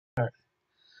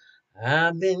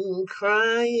I've been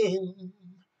crying,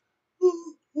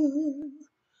 ooh, ooh,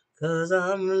 'cause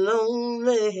I'm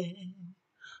lonely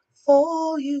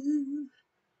for you.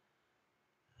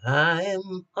 I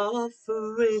am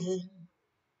offering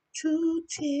true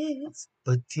tears,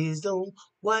 but tears don't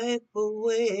wipe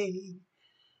away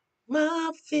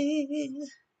my fear.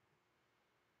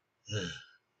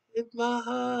 If my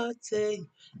heart take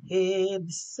heavy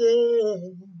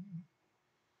say,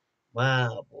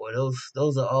 wow, boy,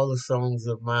 those are all the songs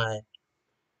of my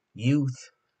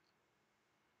youth.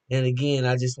 And again,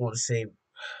 I just want to say,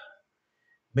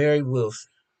 Mary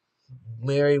Wilson,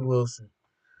 Mary Wilson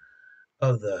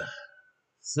of the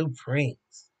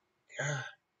Supremes. God,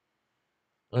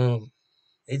 um,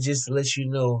 it just lets you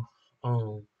know,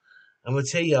 I'm gonna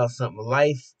tell y'all something.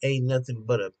 Life ain't nothing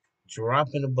but a drop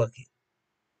in the bucket,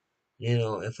 you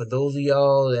know. And for those of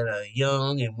y'all that are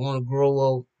young and want to grow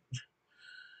old,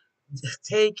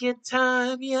 take your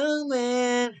time, young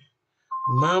man.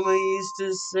 Mama used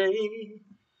to say,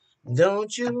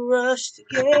 "Don't you rush to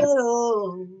get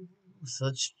old."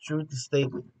 Such truth to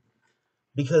statement.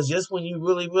 Because just when you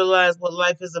really realize what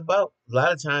life is about, a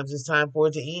lot of times it's time for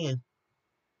it to end.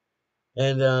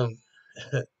 And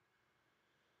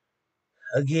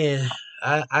again,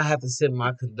 I have to send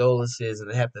my condolences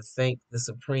and I have to thank the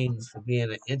Supremes for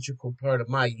being an integral part of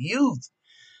my youth.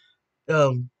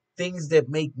 Things that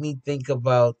make me think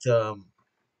about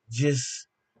just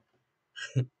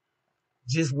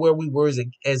just where we were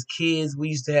as kids. We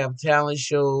used to have talent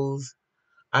shows.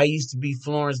 I used to be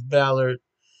Florence Ballard,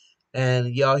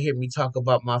 and y'all hear me talk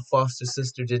about my foster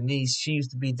sister Denise. She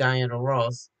used to be Diana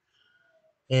Ross,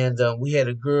 and we had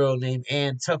a girl named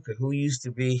Ann Tucker who used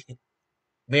to be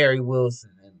Mary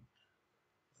Wilson, and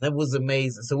that was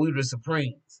amazing. So we were the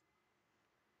Supremes.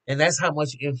 And that's how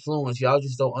much influence y'all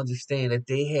just don't understand that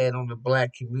they had on the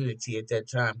black community at that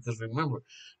time. Because remember,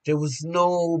 there was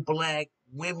no black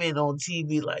women on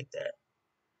TV like that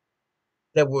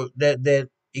that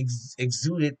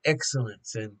exuded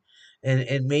excellence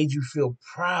and made you feel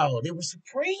proud. They were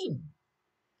supreme.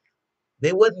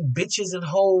 They wasn't bitches and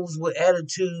hoes with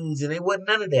attitudes, and they wasn't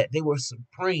none of that. They were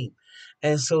supreme.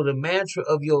 And so the mantra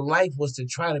of your life was to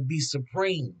try to be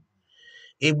supreme.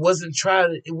 It wasn't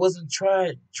trying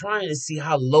to see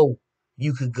how low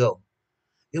you could go.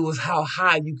 It was how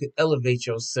high you could elevate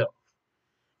yourself.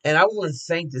 And I want to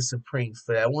thank the Supremes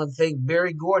for that. I want to thank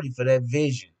Barry Gordy for that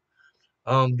vision.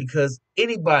 Because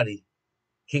anybody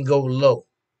can go low.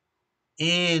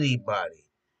 Anybody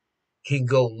can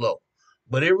go low.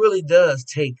 But it really does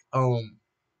take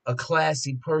a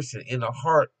classy person in the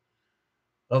heart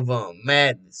of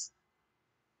madness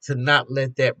to not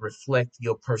let that reflect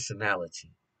your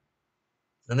personality.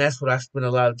 And that's what I spend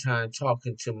a lot of time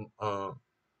talking to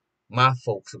my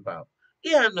folks about.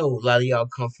 Yeah, I know a lot of y'all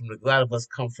a lot of us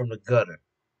come from the gutter.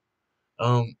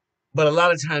 Um, but a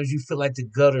lot of times you feel like the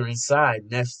gutter inside, and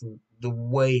that's the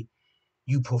way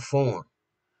you perform.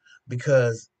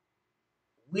 Because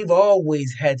we've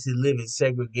always had to live in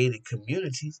segregated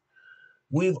communities.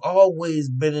 We've always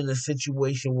been in a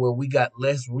situation where we got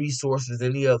less resources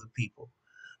than the other people.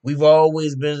 We've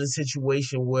always been in a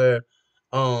situation where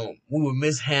we were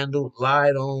mishandled,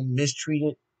 lied on,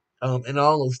 mistreated, and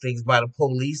all those things by the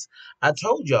police. I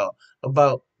told y'all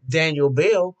about Daniel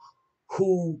Bell,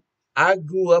 who I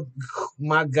grew up,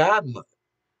 my godmother,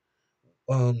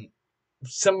 um,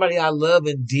 somebody I love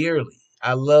and dearly.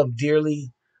 I love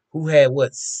dearly, who had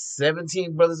what,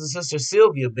 17 brothers and sisters,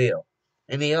 Sylvia Bell,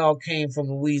 and they all came from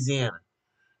Louisiana.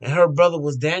 And her brother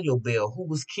was Daniel Bell, who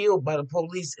was killed by the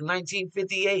police in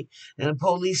 1958. And the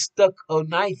police stuck a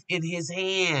knife in his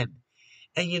hand.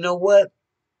 And you know what?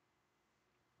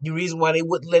 The reason why they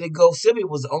wouldn't let it go, Sylvia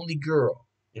was the only girl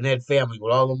in that family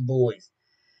with all them boys.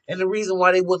 And the reason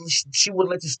why she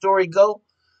wouldn't let the story go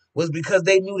was because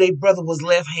they knew their brother was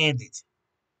left-handed.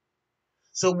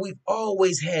 So we've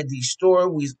always had these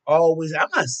stories. I'm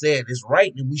not saying it's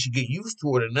right and we should get used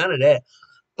to it or none of that.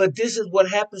 But this is what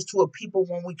happens to a people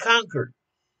when we conquer.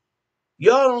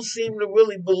 Y'all don't seem to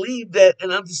really believe that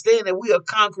and understand that we are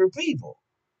conquered people.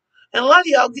 And a lot of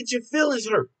y'all get your feelings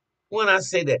hurt when I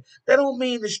say that. That don't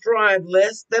mean to strive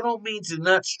less. That don't mean to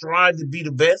not strive to be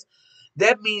the best.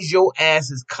 That means your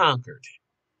ass is conquered.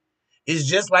 It's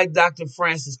just like Dr.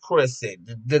 Francis Cress said.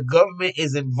 The government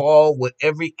is involved with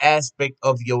every aspect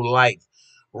of your life.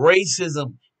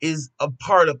 Racism is a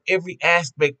part of every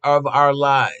aspect of our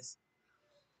lives.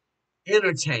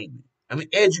 Education,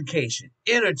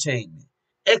 entertainment,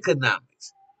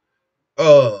 economics,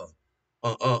 uh,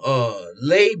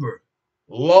 labor,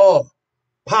 law,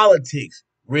 politics,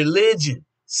 religion,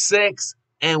 sex,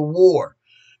 and war.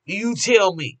 You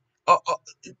tell me,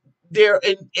 There,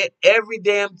 in every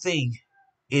damn thing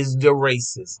is the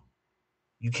racism.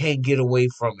 You can't get away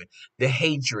from it. The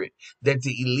hatred that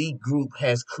the elite group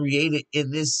has created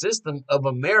in this system of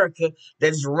America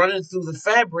that's running through the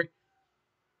fabric,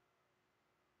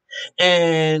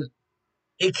 and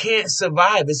it can't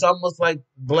survive. It's almost like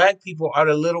black people are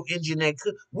the little engine that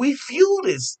could. We fuel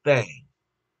this thing.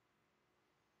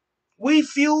 We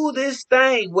fuel this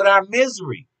thing with our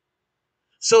misery.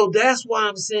 So that's why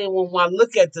I'm saying when I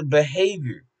look at the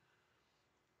behavior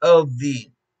of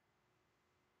the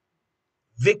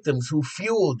victims who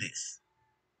fuel this,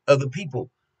 of the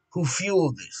people who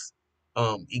fuel this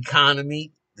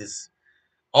economy, this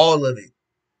all of it,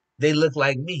 they look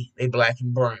like me. They black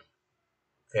and brown.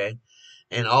 Okay.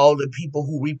 And all the people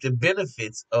who reap the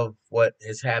benefits of what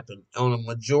has happened on a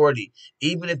majority,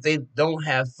 even if they don't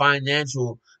have the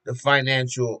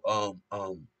financial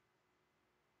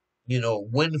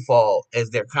windfall as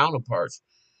their counterparts,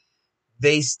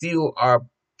 they still are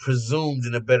presumed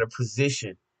in a better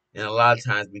position, and a lot of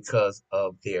times because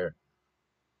of their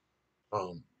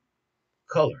um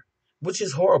color, which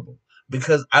is horrible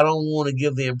because I don't want to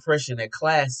give the impression that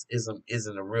classism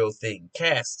isn't a real thing.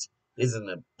 Caste isn't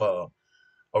a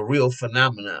real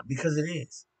phenomenon because it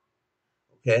is.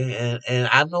 Okay, and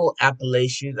I know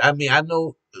Appalachians. I mean, I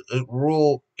know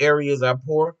rural areas are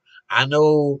poor. I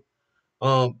know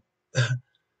um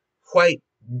white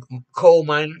coal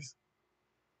miners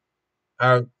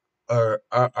are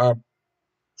are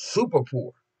super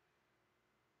poor,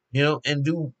 and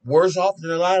do worse off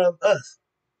than a lot of us.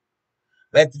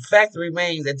 But the fact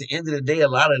remains, at the end of the day, a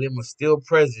lot of them are still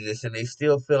prejudiced and they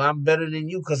still feel I'm better than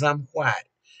you because I'm white.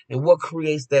 And what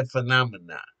creates that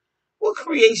phenomenon? What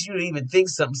creates you to even think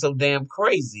something so damn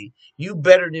crazy? You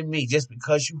better than me just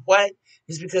because you white?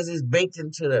 It's because it's baked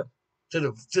into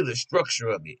the structure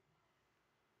of it,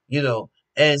 you know.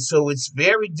 And so it's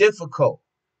very difficult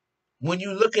when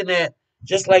you're looking at,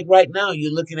 just like right now,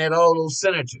 you're looking at all those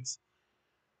senators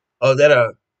that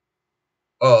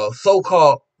are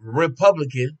so-called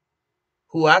Republican,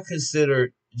 who I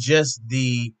consider just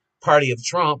the party of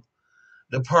Trump,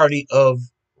 the party of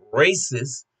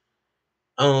racists.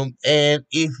 And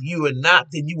if you were not,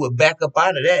 then you would back up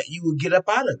out of that. You would get up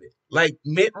out of it, like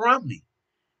Mitt Romney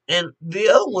and the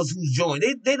other ones who joined.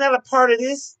 They're not a part of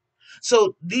this.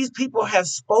 So these people have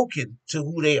spoken to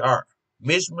who they are.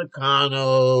 Mitch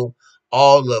McConnell,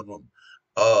 all of them,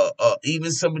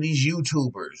 even some of these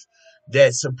YouTubers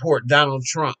that support Donald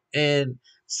Trump, and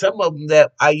some of them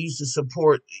that I used to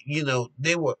support.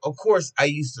 They were, of course, I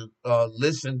used to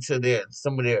listen to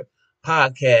some of their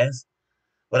podcasts,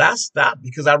 but I stopped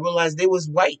because I realized they was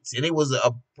whites and they was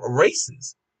a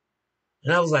racist,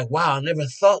 and I was like, wow, I never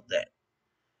thought that.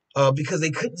 Because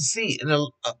they couldn't see in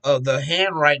the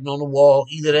handwriting on the wall,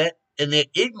 either that, and their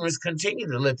ignorance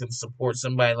continued to let them support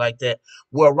somebody like that.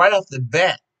 Well, right off the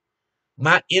bat,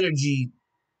 my energy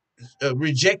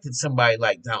rejected somebody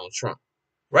like Donald Trump.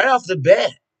 Right off the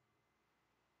bat,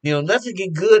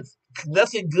 nothing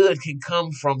good can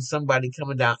come from somebody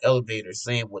coming down elevators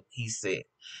saying what he said.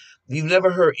 You've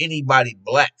never heard anybody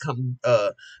black come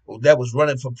that was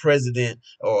running for president,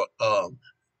 or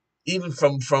even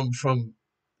from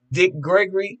Dick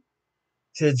Gregory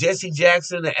to Jesse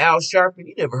Jackson to Al Sharpton.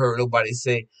 You never heard nobody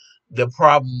say the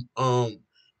problem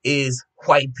is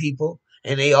white people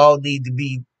and they all need to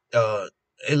be uh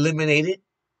eliminated.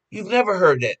 You've never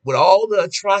heard that. With all the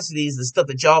atrocities and stuff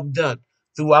that y'all have done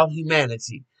throughout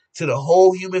humanity to the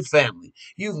whole human family,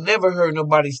 you've never heard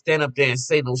nobody stand up there and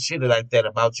say no shit like that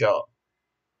about y'all,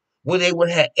 when they would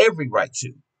have every right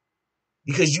to,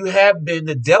 because you have been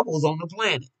the devils on the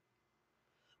planet.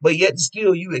 But yet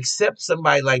still you accept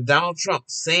somebody like Donald Trump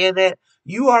saying that.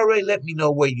 You already let me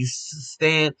know where you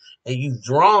stand, and you've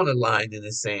drawn a line in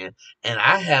the sand, and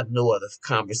I have no other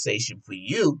conversation for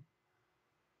you.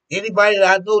 Anybody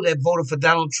that I know that voted for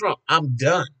Donald Trump, I'm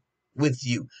done with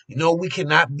you. We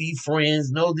cannot be friends.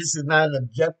 No, this is not an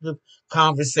objective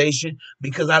conversation,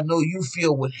 because I know you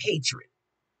feel with hatred,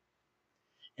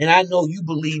 and I know you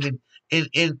believe in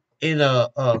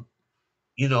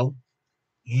you know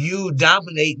you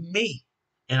dominating me,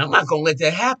 and I'm not gonna let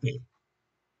that happen.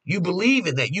 You believe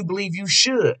in that. You believe you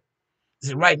should.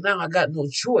 See, right now, I got no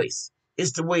choice.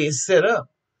 It's the way it's set up.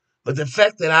 But the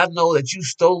fact that I know that you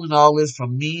stolen all this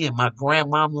from me and my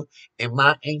grandmama and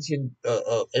my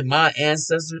and my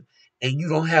ancestors, and you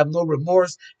don't have no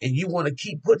remorse, and you want to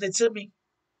keep putting it to me,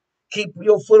 keep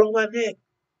your foot on my neck,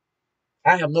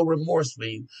 I have no remorse for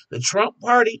you. The Trump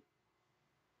party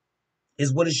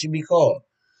is what it should be called.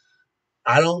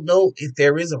 I don't know if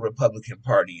there is a Republican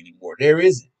Party anymore. There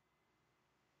isn't.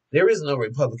 There is no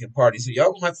Republican Party. So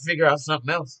y'all gonna have to figure out something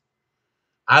else.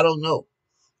 I don't know.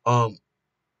 Um,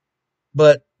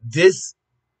 but this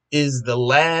is the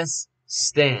last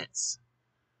stance,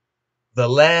 the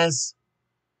last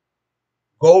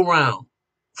go round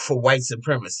for white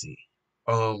supremacy.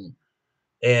 Um,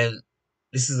 and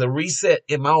this is a reset,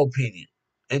 in my opinion.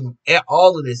 And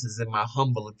all of this is in my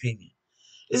humble opinion.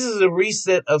 This is a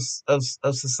reset of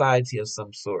society of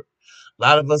some sort. A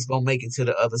lot of us gonna make it to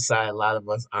the other side. A lot of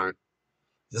us aren't.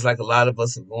 Just like a lot of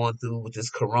us are going through with this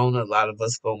corona, a lot of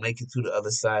us gonna make it to the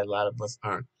other side. A lot of us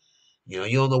aren't. You know,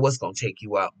 you don't know what's gonna take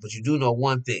you out, but you do know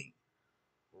one thing: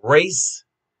 race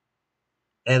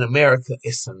and America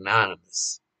is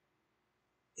synonymous.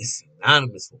 It's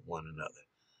synonymous with one another.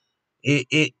 It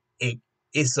it it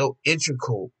it's so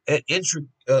integral. Yeah,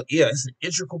 it's an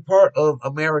integral part of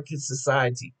American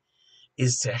society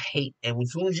is to hate. And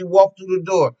as soon as you walk through the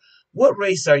door, what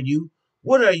race are you?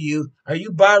 What are you? Are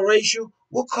you biracial?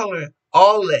 What color?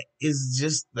 All that is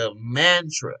just the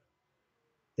mantra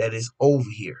that is over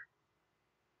here,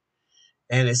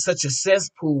 and it's such a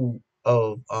cesspool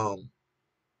of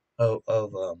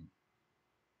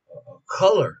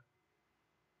color,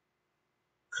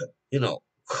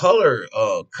 color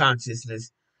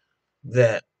consciousness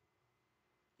that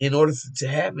in order to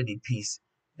have any peace,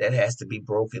 that has to be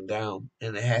broken down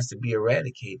and it has to be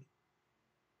eradicated.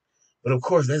 But of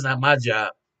course, that's not my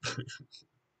job.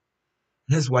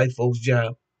 That's white folks'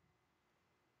 job.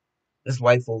 That's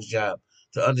white folks' job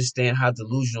to understand how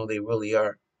delusional they really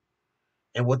are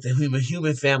and what the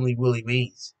human family really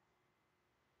means.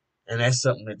 And that's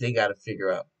something that they got to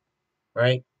figure out,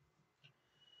 right?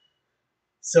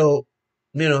 So,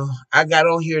 I got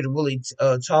on here to really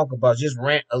talk about, just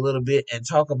rant a little bit and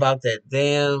talk about that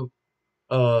damn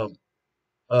um,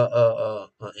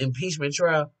 impeachment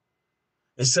trial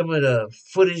and some of the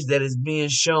footage that is being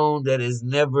shown that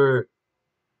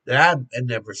I've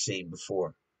never seen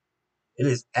before. It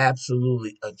is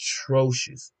absolutely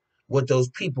atrocious what those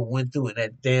people went through in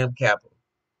that damn Capitol.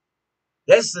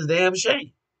 That's a damn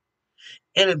shame.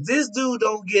 And if this dude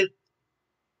don't get,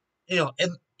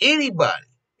 and anybody,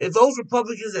 if those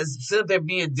Republicans that sit up there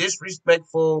being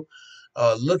disrespectful,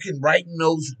 writing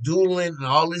notes, doodling, and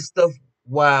all this stuff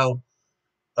while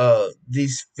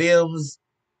these films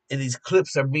and these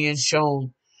clips are being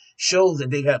shown, shows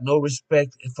that they got no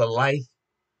respect for life,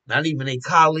 not even their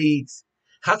colleagues.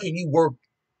 How can you work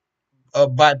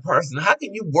bipartisan? How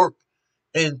can you work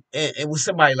and with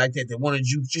somebody like that wanted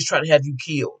you just try to have you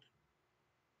killed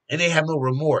and they have no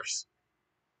remorse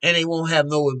and they won't have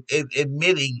no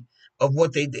admitting of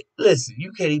what they did? Listen,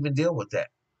 you can't even deal with that.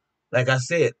 Like I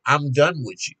said, I'm done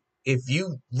with you. If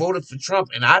you voted for Trump,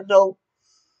 and I know,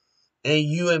 and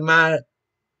you in my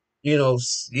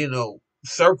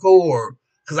circle, or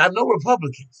because I know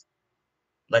Republicans,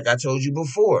 like I told you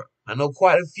before, I know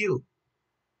quite a few.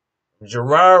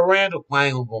 Gerard Randall, I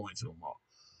ain't gonna go into them all.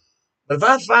 But if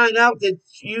I find out that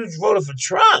you voted for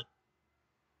Trump,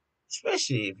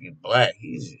 especially if you're black,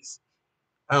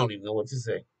 I don't even know what to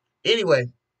say. Anyway,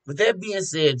 with that being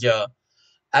said, y'all,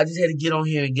 I just had to get on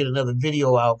here and get another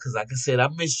video out because, like I said, I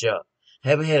missed y'all.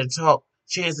 Haven't had a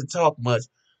chance to talk much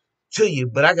to you,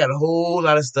 but I got a whole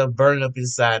lot of stuff burning up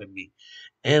inside of me,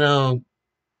 and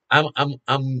I'm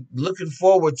looking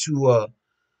forward to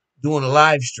doing a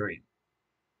live stream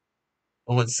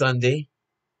on Sunday.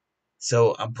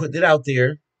 So I'm putting it out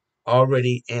there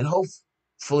already, and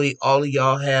hopefully all of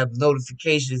y'all have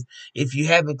notifications. If you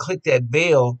haven't clicked that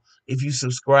bell, if you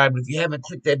subscribe, if you haven't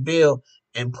clicked that bell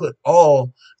and put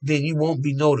all, then you won't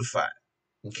be notified.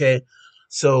 Okay,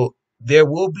 so there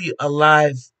will be a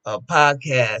live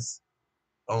podcast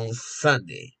on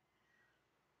Sunday.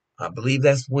 I believe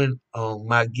that's when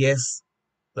my guest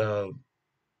uh,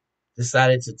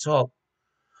 decided to talk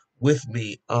with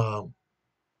me on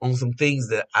some things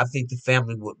that I think the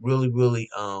family would really, really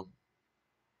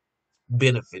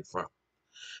benefit from.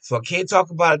 So I can't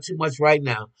talk about it too much right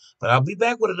now, but I'll be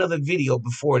back with another video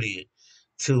before then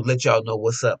to let y'all know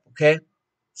what's up, okay?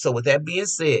 So with that being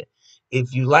said,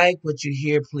 if you like what you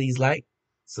hear, please like,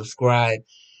 subscribe,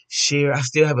 share. I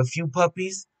still have a few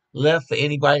puppies left for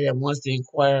anybody that wants to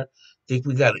inquire. Think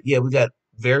we got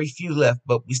very few left,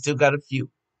 but we still got a few.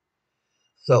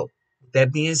 So with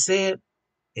that being said,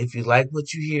 if you like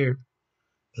what you hear,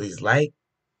 please like,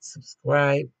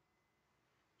 subscribe,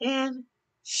 and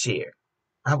share.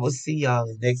 I will see y'all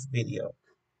in the next video.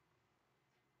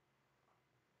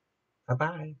 Bye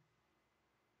bye.